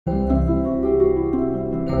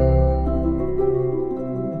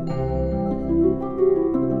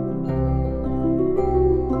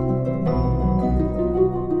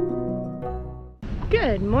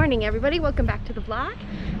morning, everybody. Welcome back to the vlog.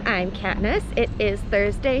 I'm Katniss. It is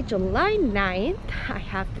Thursday, July 9th. I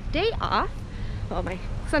have the day off. Well, my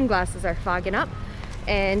sunglasses are fogging up.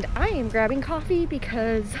 And I am grabbing coffee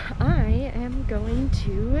because I am going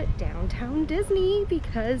to downtown Disney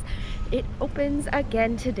because it opens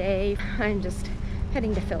again today. I'm just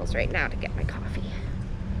heading to Phil's right now to get my coffee.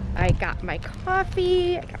 I got my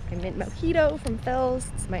coffee. I got my mint mojito from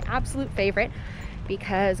Phil's. It's my absolute favorite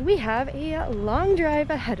because we have a long drive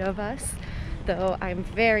ahead of us. Though I'm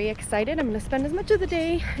very excited. I'm going to spend as much of the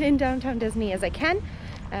day in downtown Disney as I can.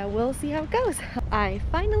 We'll see how it goes. I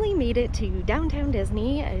finally made it to downtown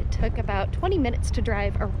Disney. It took about 20 minutes to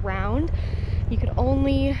drive around. You could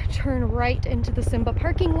only turn right into the Simba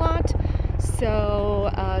parking lot. So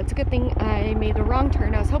it's a good thing I made the wrong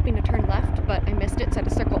turn. I was hoping to turn left, but I missed it, so I had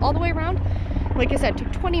to circle all the way around. Like I said, it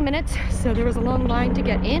took 20 minutes, so there was a long line to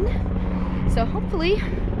get in. So hopefully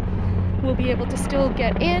we'll be able to still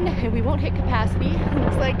get in and we won't hit capacity. It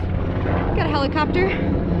looks like got a helicopter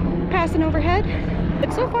passing overhead.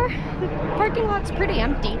 But so far, the parking lot's pretty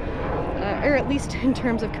empty, or at least in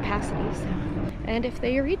terms of capacity. So. And if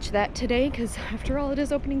they reach that today, because after all, it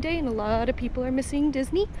is opening day and a lot of people are missing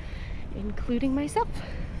Disney, including myself.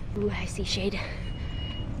 Ooh, I see shade.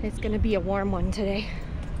 It's gonna be a warm one today.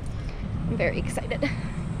 I'm very excited.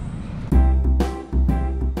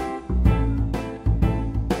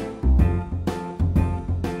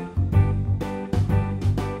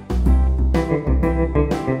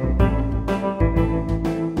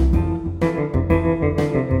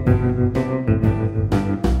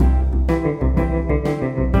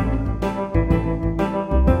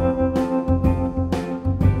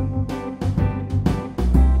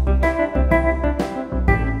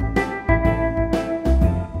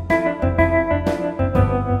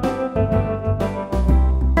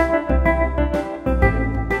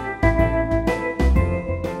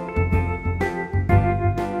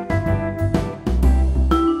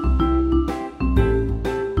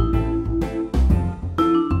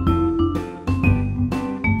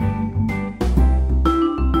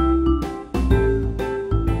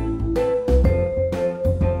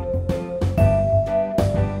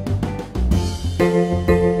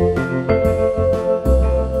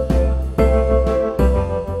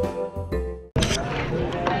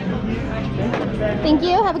 Thank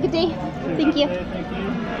you. Have a good day. Thank you.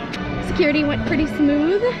 Security went pretty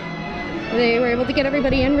smooth. They were able to get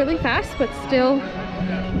everybody in really fast, but still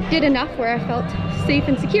did enough where I felt safe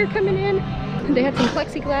and secure coming in. They had some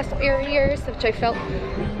plexiglass barriers, which I felt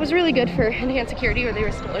was really good for enhanced security, where they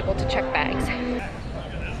were still able to check bags.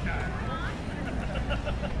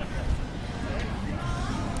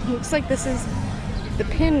 Looks like this is the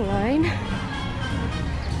pin line.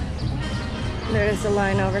 There's the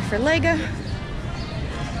line over for Lego.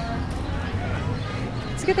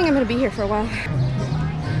 It's a good thing I'm going to be here for a while.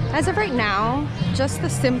 As of right now, just the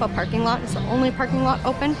Simba parking lot is the only parking lot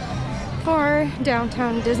open for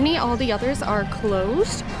downtown Disney. All the others are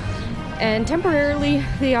closed. And temporarily,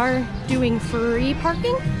 they are doing free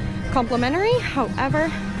parking, complimentary.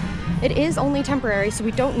 However, it is only temporary, so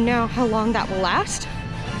we don't know how long that will last.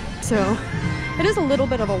 So it is a little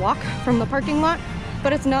bit of a walk from the parking lot,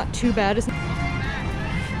 but it's not too bad.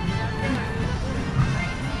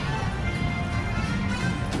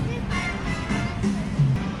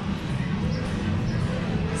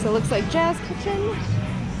 So it looks like Jazz Kitchen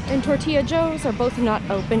and Tortilla Joe's are both not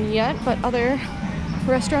open yet, but other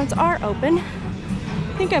restaurants are open.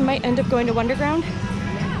 I think I might end up going to Wonderground,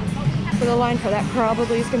 but the line for that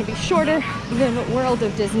probably is going to be shorter than World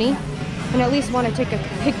of Disney, and at least want to take a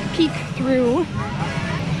peek through.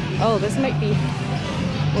 Oh, this might be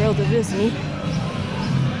World of Disney.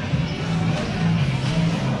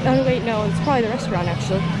 Oh wait, no, it's probably the restaurant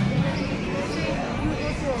actually.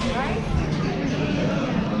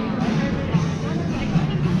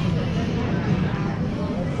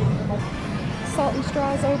 Salt and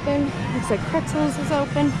Straw is open. Looks like Pretzels is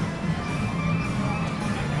open.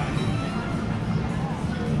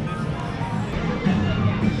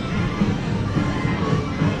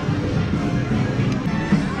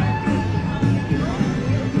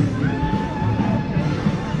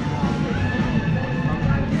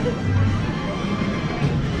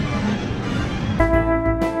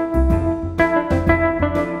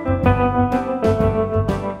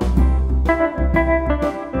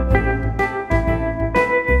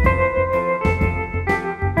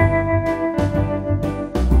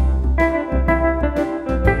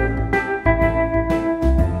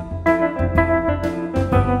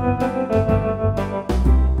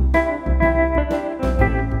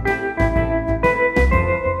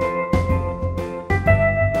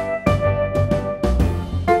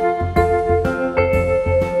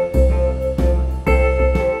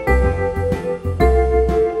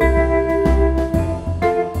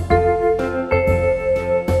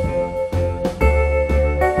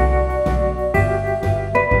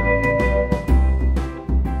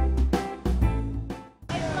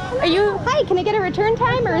 Are you, hi, can I get a return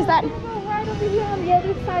time or is that? Right over here on the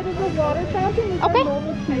other side of the water fountain.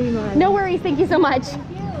 Okay. No worries, thank you so much.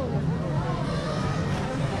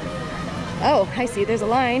 Oh, I see, there's a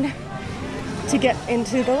line to get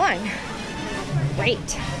into the line. Great.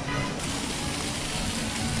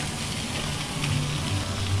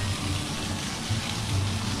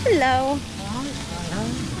 Hello.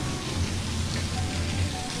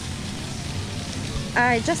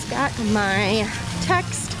 I just got my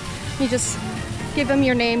text. You just give them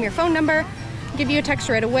your name, your phone number, give you a text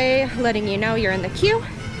right away letting you know you're in the queue.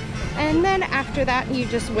 And then after that, you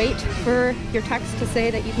just wait for your text to say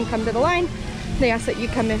that you can come to the line. They ask that you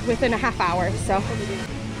come in within a half hour. So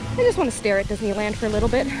I just want to stare at Disneyland for a little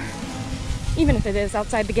bit, even if it is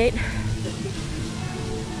outside the gate.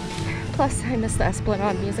 Plus, I miss the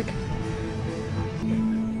Esplanade music.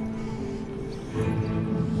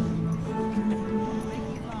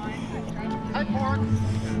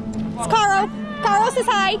 It's Caro. Caro says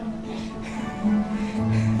hi.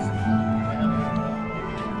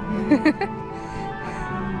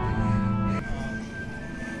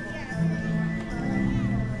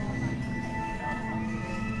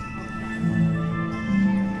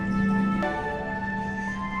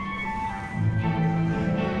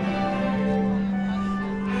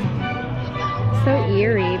 So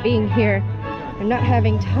eerie being here and not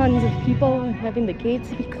having tons of people and having the gates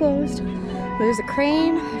be closed. There's a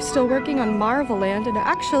crane. They're still working on Marvel-land, and it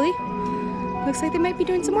actually looks like they might be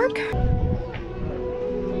doing some work.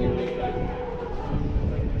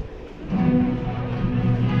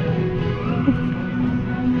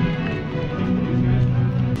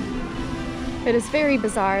 It is very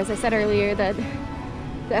bizarre, as I said earlier, that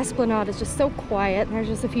the Esplanade is just so quiet. There's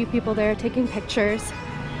just a few people there taking pictures,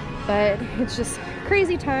 but it's just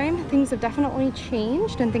crazy time. Things have definitely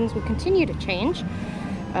changed and things will continue to change.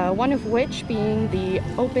 One of which being the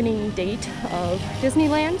opening date of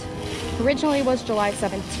Disneyland. Originally was July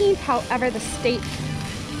 17th, however the state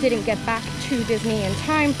didn't get back to Disney in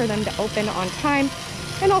time for them to open on time.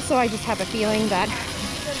 And also I just have a feeling that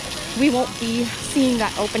we won't be seeing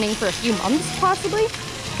that opening for a few months possibly.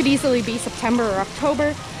 Could easily be September or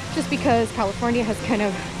October, just because California has kind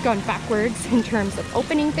of gone backwards in terms of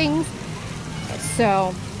opening things.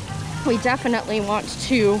 So we definitely want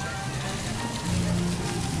to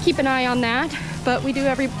keep an eye on that, but we do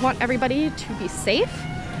want everybody to be safe.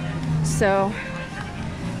 So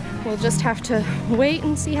we'll just have to wait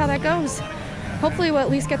and see how that goes. Hopefully we'll at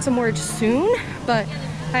least get some word soon, but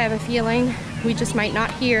I have a feeling we just might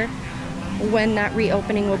not hear when that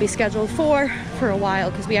reopening will be scheduled for a while,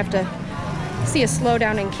 because we have to see a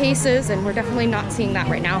slowdown in cases, and we're definitely not seeing that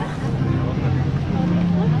right now.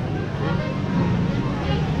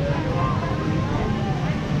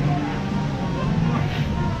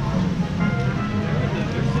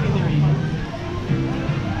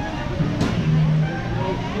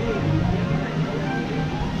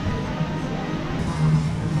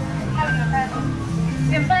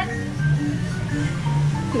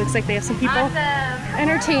 Looks like they have some people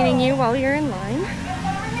entertaining you while you're in line,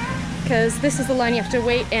 because this is the line you have to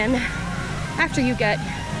wait in after you get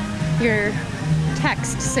your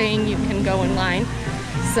text saying you can go in line.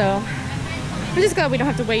 So we're just glad we don't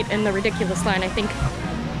have to wait in the ridiculous line. I think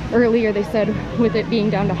earlier they said with it being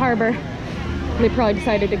down to Harbor, they probably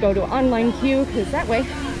decided to go to an online queue, because that way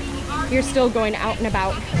you're still going out and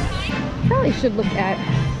about. Probably should look at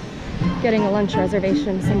getting a lunch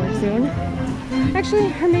reservation somewhere soon.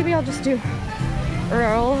 Actually, or maybe I'll just do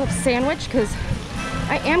Earl sandwich, because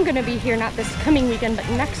I am going to be here not this coming weekend, but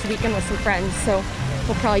next weekend with some friends. So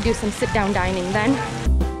we'll probably do some sit-down dining then.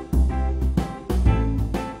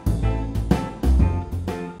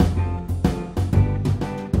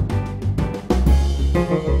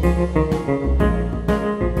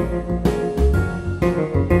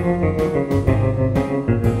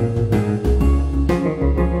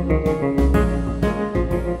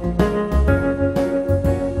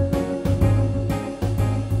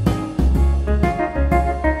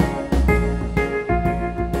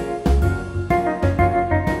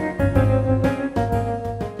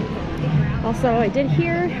 Also, I did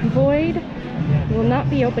hear Void will not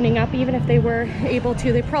be opening up. Even if they were able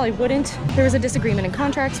to, they probably wouldn't. There was a disagreement in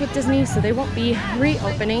contracts with Disney, so they won't be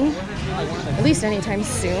reopening, at least anytime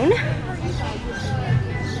soon.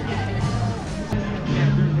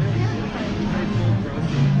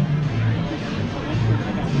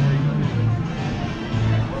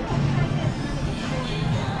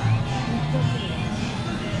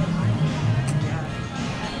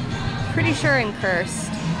 Pretty sure I'm cursed.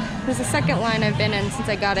 This is the second line I've been in since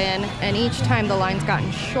I got in, and each time the line's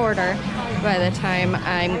gotten shorter by the time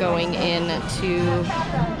I'm going in to,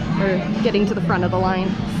 or getting to the front of the line,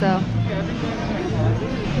 so.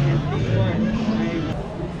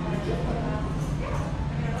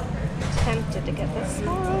 Tempted to get this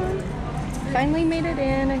one. Finally made it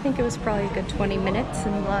in. I think it was probably a good 20 minutes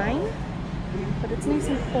in line. But it's nice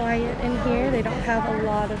and quiet in here. They don't have a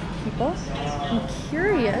lot of people. I'm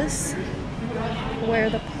curious where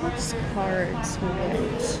the postcards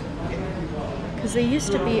went. Because they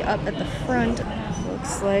used to be up at the front.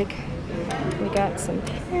 Looks like we got some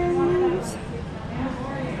pins.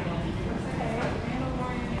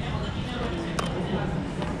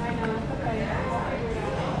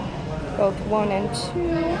 Both 1 and 2.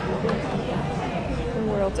 The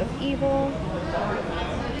Worlds of Evil.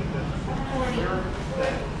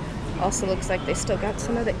 Also looks like they still got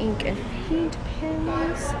some of the ink and paint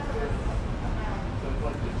pens.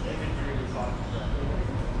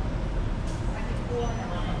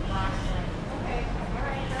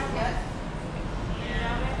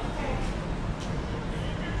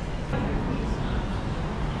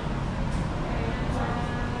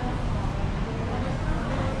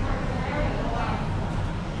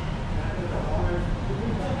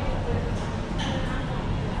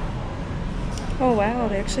 Oh wow,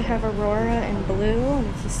 they actually have Aurora in blue and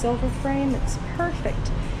it's a silver frame. It's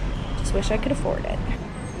perfect. Just wish I could afford it.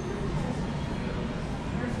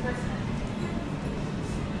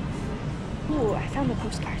 Ooh, I found the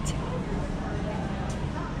postcards.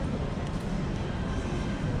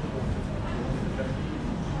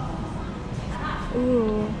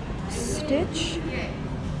 Ooh, Stitch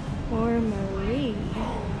or Marie.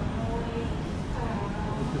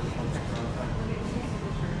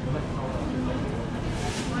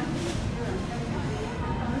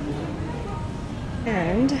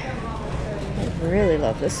 And I really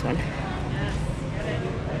love this one.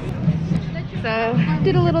 So,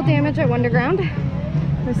 did a little damage at Wonderground.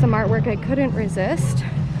 There's some artwork I couldn't resist.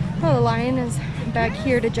 Oh, the line is back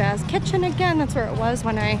here to Jazz Kitchen again. That's where it was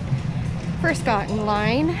when I first got in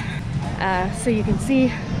line. So you can see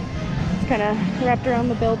it's kind of wrapped around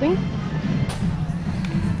the building.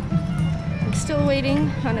 I'm still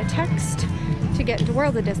waiting on a text to get into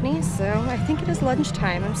World of Disney, so I think it is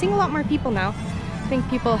lunchtime. I'm seeing a lot more people now. I think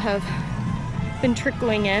people have been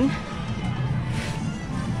trickling in.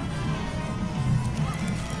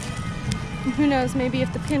 Who knows, maybe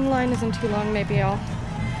if the pin line isn't too long, maybe I'll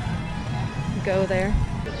go there.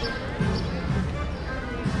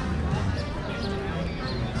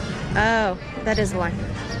 Oh, that is the line.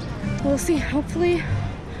 We'll see. Hopefully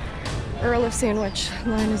Earl of Sandwich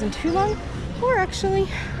line isn't too long, or actually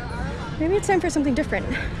maybe it's time for something different.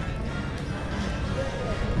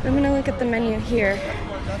 I'm gonna look at the menu here,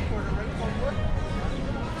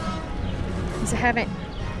 because I haven't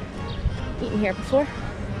eaten here before.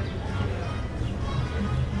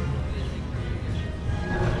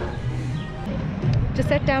 Just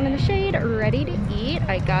sat down in the shade, ready to eat.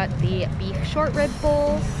 I got the beef short rib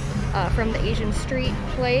bowl from the Asian Street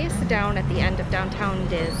place down at the end of downtown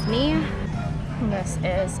Disney. And this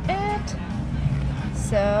is it.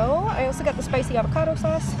 So I also got the spicy avocado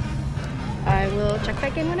sauce. I will check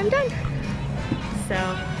back in when I'm done.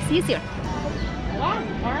 So see you soon. All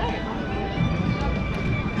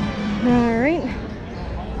right.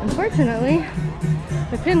 Unfortunately,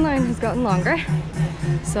 the pin line has gotten longer,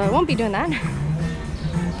 so I won't be doing that.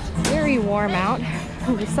 Very warm out.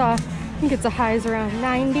 We saw, I think it's a highs around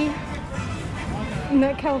 90. And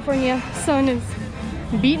that California sun is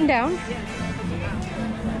beaten down.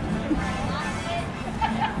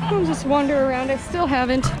 I'll just wander around. I still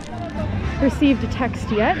haven't received a text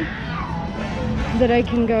yet that I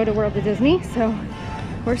can go to World of Disney, so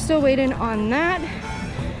we're still waiting on that.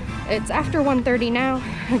 It's after 1:30 now.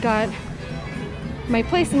 I got my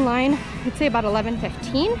place in line, I'd say about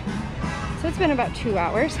 11:15. So it's been about 2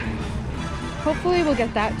 hours. Hopefully we'll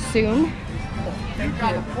get that soon. You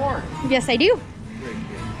got a port. Yes, I do.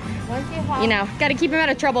 You know, gotta keep him out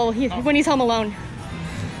of trouble when he's home alone.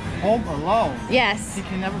 Home alone? Yes. He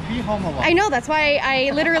can never be home alone. I know, that's why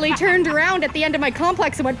I literally turned around at the end of my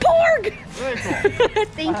complex and went, Porg! Very cool.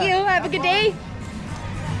 Thank you, have a good day.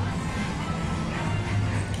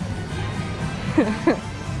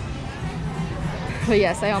 But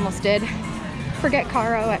yes, I almost did forget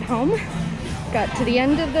Caro at home. Got to the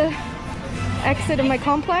end of the exit of my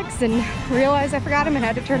complex and realized I forgot him and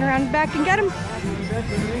had to turn around back and get him. Good,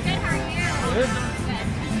 how are you?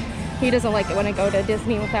 He doesn't like it when I go to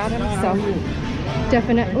Disney without him, so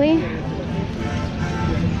definitely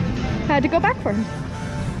had to go back for him.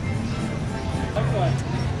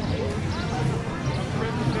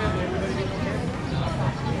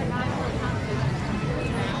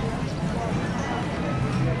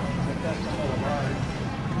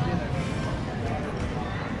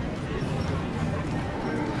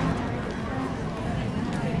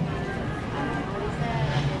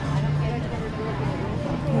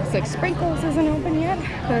 like sprinkles isn't open yet,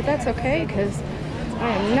 but that's okay because I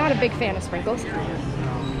am not a big fan of sprinkles.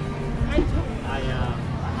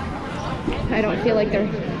 I don't feel like their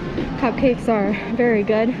cupcakes are very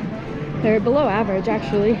good. They're below average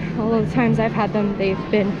actually. All of the times I've had them, they've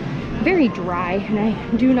been very dry, and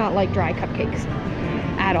I do not like dry cupcakes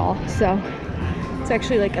at all. So it's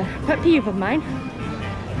actually like a pet peeve of mine.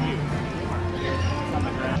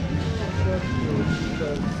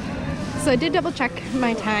 So I did double check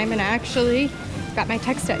my time and I actually got my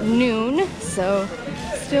text at noon, so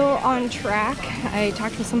still on track. I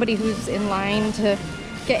talked to somebody who's in line to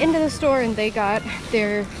get into the store and they got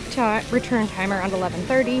their return time around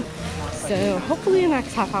 11:30. So hopefully in the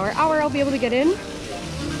next half hour I'll be able to get in.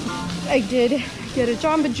 I did get a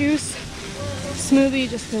Jamba Juice smoothie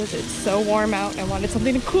just because it's so warm out. I wanted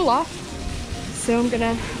something to cool off. So I'm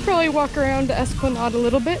gonna probably walk around the Esplanade a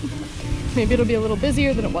little bit. Maybe it'll be a little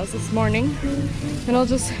busier than it was this morning. And I'll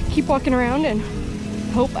just keep walking around and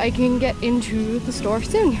hope I can get into the store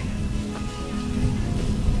soon.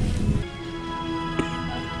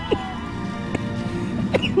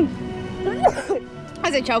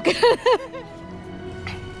 As I choke. A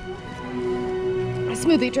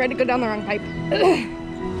smoothie tried to go down the wrong pipe.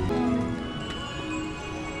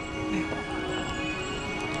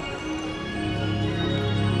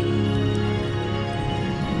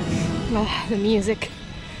 Oh, the music.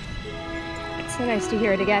 It's so nice to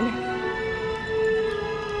hear it again.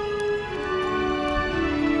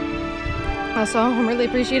 Also, I'm really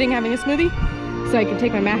appreciating having a smoothie so I can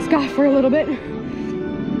take my mask off for a little bit.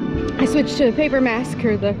 I switched to a paper mask,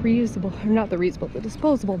 or the reusable, or not the reusable, the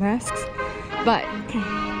disposable masks. But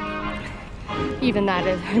even that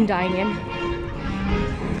is, I'm dying in.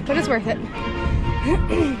 But it's worth it.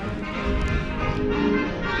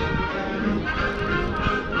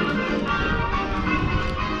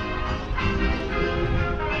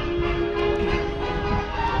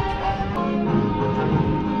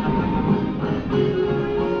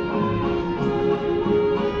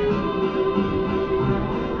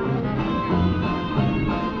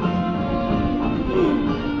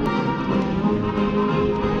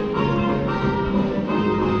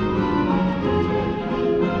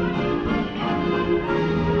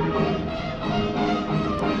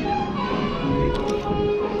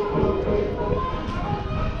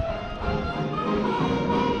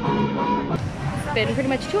 Been pretty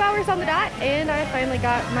much 2 hours on the dot, and I finally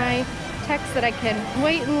got my text that I can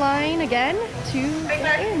wait in line again to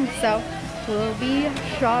get in. So we'll be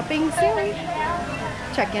shopping soon.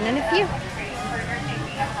 Check in a few.